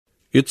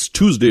It's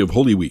Tuesday of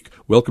Holy Week.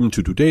 Welcome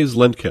to today's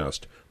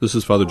LENTCAzT. This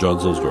is Father John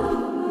Zilsdorf.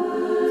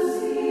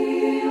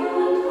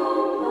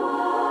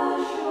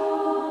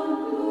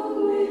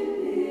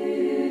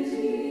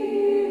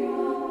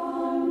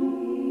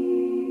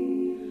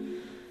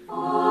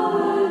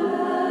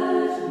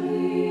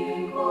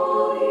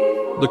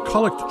 The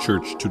Collect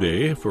Church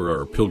today, for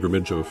our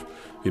pilgrimage of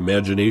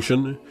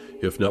imagination,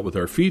 if not with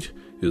our feet,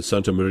 is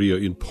Santa Maria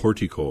in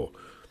Portico,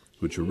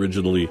 which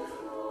originally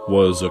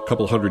was a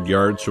couple hundred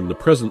yards from the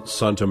present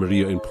Santa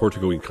Maria in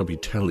Portico in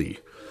Capitelli.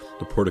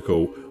 The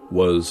portico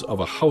was of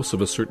a house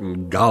of a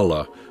certain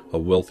Galla, a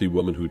wealthy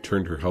woman who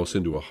turned her house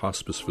into a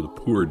hospice for the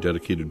poor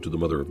dedicated to the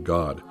Mother of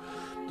God.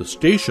 The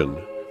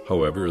station,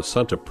 however, is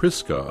Santa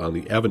Prisca on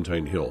the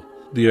Aventine Hill.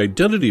 The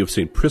identity of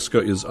St.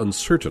 Prisca is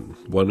uncertain.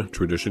 One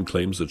tradition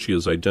claims that she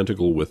is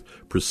identical with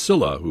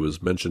Priscilla, who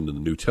is mentioned in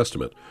the New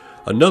Testament.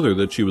 Another,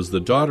 that she was the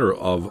daughter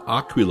of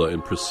Aquila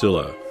and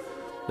Priscilla.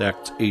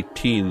 Acts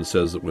 18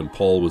 says that when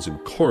Paul was in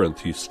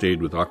Corinth, he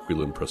stayed with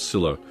Aquila and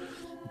Priscilla,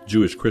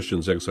 Jewish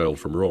Christians exiled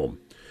from Rome.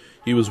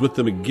 He was with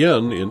them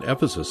again in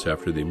Ephesus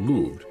after they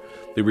moved.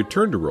 They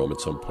returned to Rome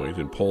at some point,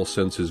 and Paul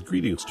sends his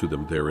greetings to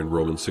them there in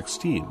Romans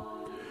 16.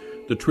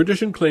 The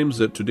tradition claims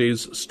that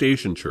today's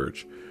station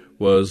church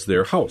was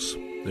their house.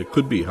 It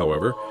could be,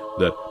 however,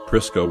 that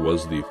Prisca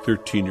was the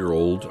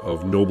 13-year-old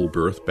of noble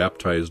birth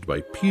baptized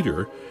by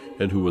Peter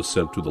and who was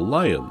sent to the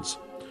lions.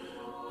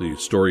 The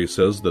story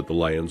says that the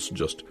lions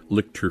just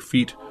licked her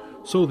feet,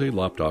 so they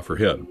lopped off her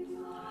head.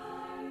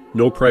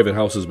 No private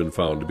house has been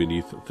found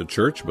beneath the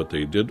church, but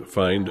they did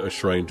find a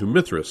shrine to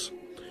Mithras,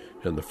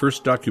 and the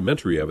first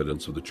documentary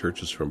evidence of the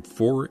church is from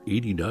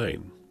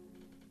 489.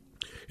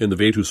 In the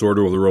Vetus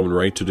Ordo of the Roman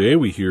Rite today,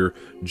 we hear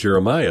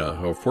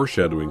Jeremiah, a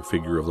foreshadowing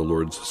figure of the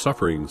Lord's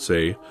suffering,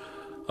 say,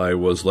 "I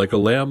was like a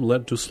lamb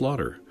led to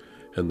slaughter,"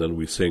 and then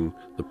we sing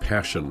the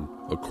Passion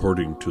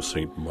according to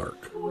St.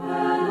 Mark.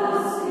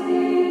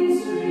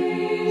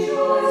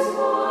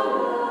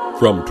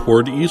 From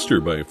Toward Easter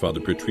by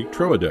Father Portico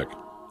TODAY.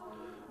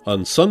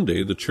 On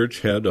Sunday, the Church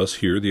had us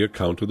hear the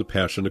account of the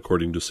Passion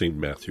according to St.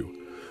 Matthew.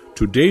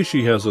 Today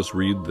she has us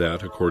read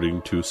that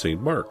according to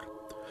St. Mark.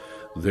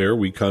 There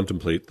we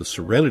contemplate the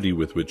serenity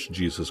with which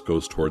Jesus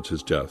goes towards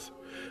his death.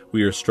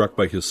 We are struck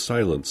by his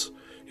silence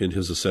in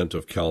his ascent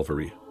of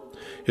Calvary.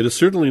 It is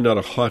certainly not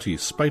a haughty,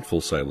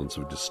 spiteful silence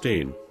of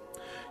disdain.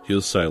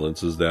 His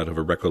silence is that of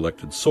a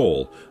recollected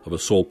soul, of a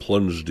soul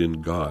plunged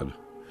in God.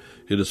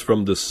 It is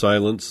from this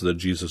silence that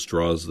Jesus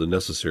draws the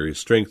necessary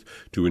strength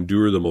to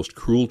endure the most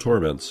cruel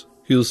torments.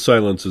 His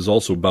silence is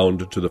also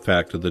bound to the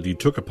fact that he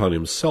took upon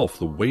himself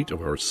the weight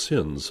of our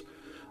sins.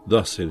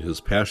 Thus, in his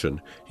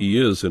passion, he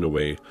is, in a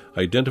way,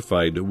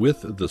 identified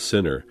with the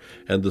sinner,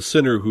 and the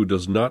sinner who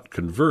does not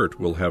convert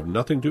will have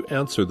nothing to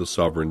answer the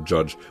sovereign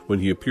judge when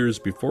he appears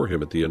before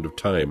him at the end of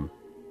time.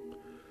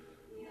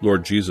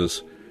 Lord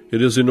Jesus,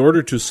 it is in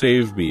order to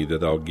save me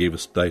that thou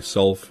gavest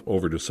thyself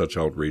over to such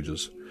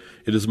outrages.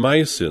 It is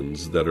my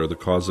sins that are the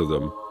cause of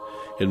them.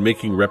 In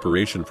making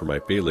reparation for my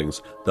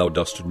failings, thou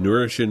dost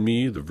nourish in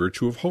me the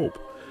virtue of hope,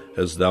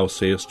 as thou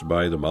sayest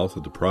by the mouth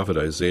of the prophet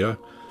Isaiah,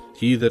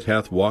 "He that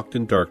hath walked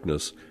in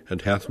darkness,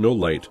 and hath no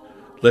light,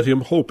 let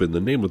him hope in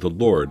the name of the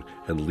Lord,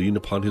 and lean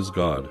upon his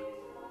God."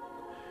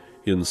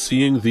 In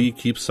seeing thee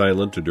keep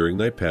silent during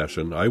thy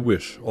passion, I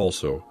wish,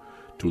 also,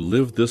 to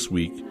live this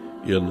week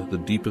in the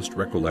deepest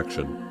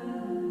recollection.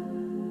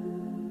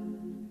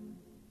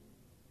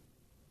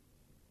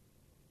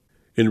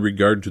 In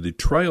regard to the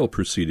trial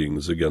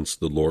proceedings against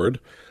the Lord,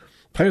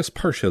 Pius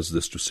Parsh has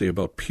this to say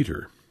about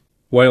Peter.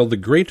 While the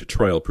great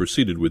trial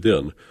proceeded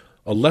within,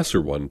 a lesser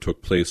one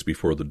took place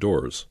before the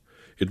doors.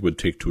 It would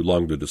take too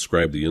long to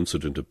describe the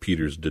incident of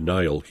Peter's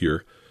denial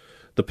here.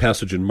 The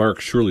passage in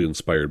Mark, surely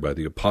inspired by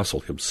the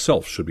apostle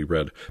himself, should be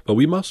read, but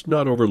we must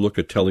not overlook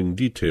a telling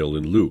detail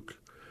in Luke.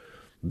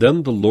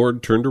 Then the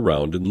Lord turned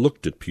around and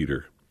looked at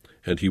Peter,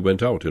 and he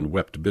went out and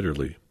wept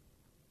bitterly.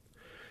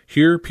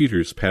 Here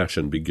Peter's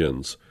passion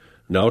begins,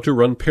 now to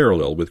run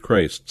parallel with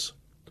Christ's.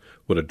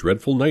 What a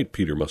dreadful night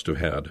Peter must have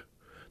had.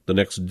 The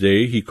next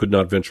day he could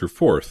not venture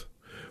forth.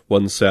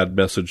 One sad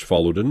message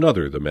followed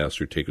another, the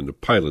Master taken to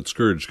Pilate,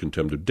 scourged,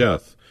 condemned to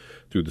death,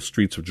 through the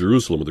streets of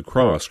Jerusalem with the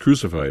cross,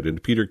 crucified,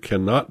 and Peter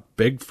cannot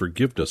beg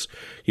forgiveness.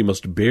 He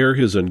must bear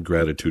his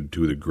ingratitude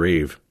to the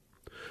grave.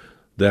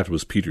 That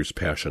was Peter's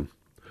passion.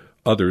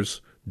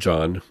 Others,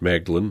 John,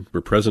 Magdalene,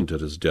 were present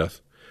at his death.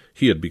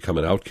 He had become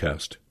an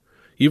outcast.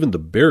 Even the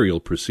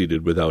burial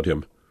proceeded without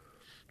him.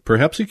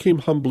 Perhaps he came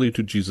humbly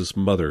to Jesus'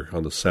 mother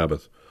on the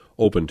Sabbath,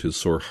 opened his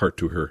sore heart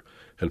to her,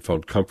 and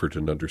found comfort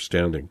and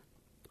understanding.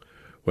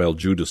 While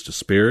Judas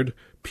despaired,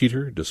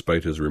 Peter,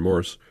 despite his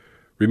remorse,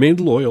 remained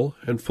loyal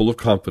and full of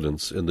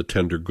confidence in the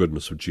tender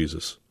goodness of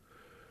Jesus.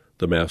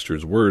 The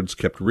Master's words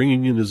kept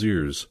ringing in his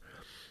ears,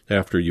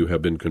 "After you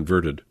have been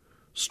converted,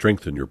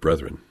 strengthen your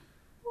brethren."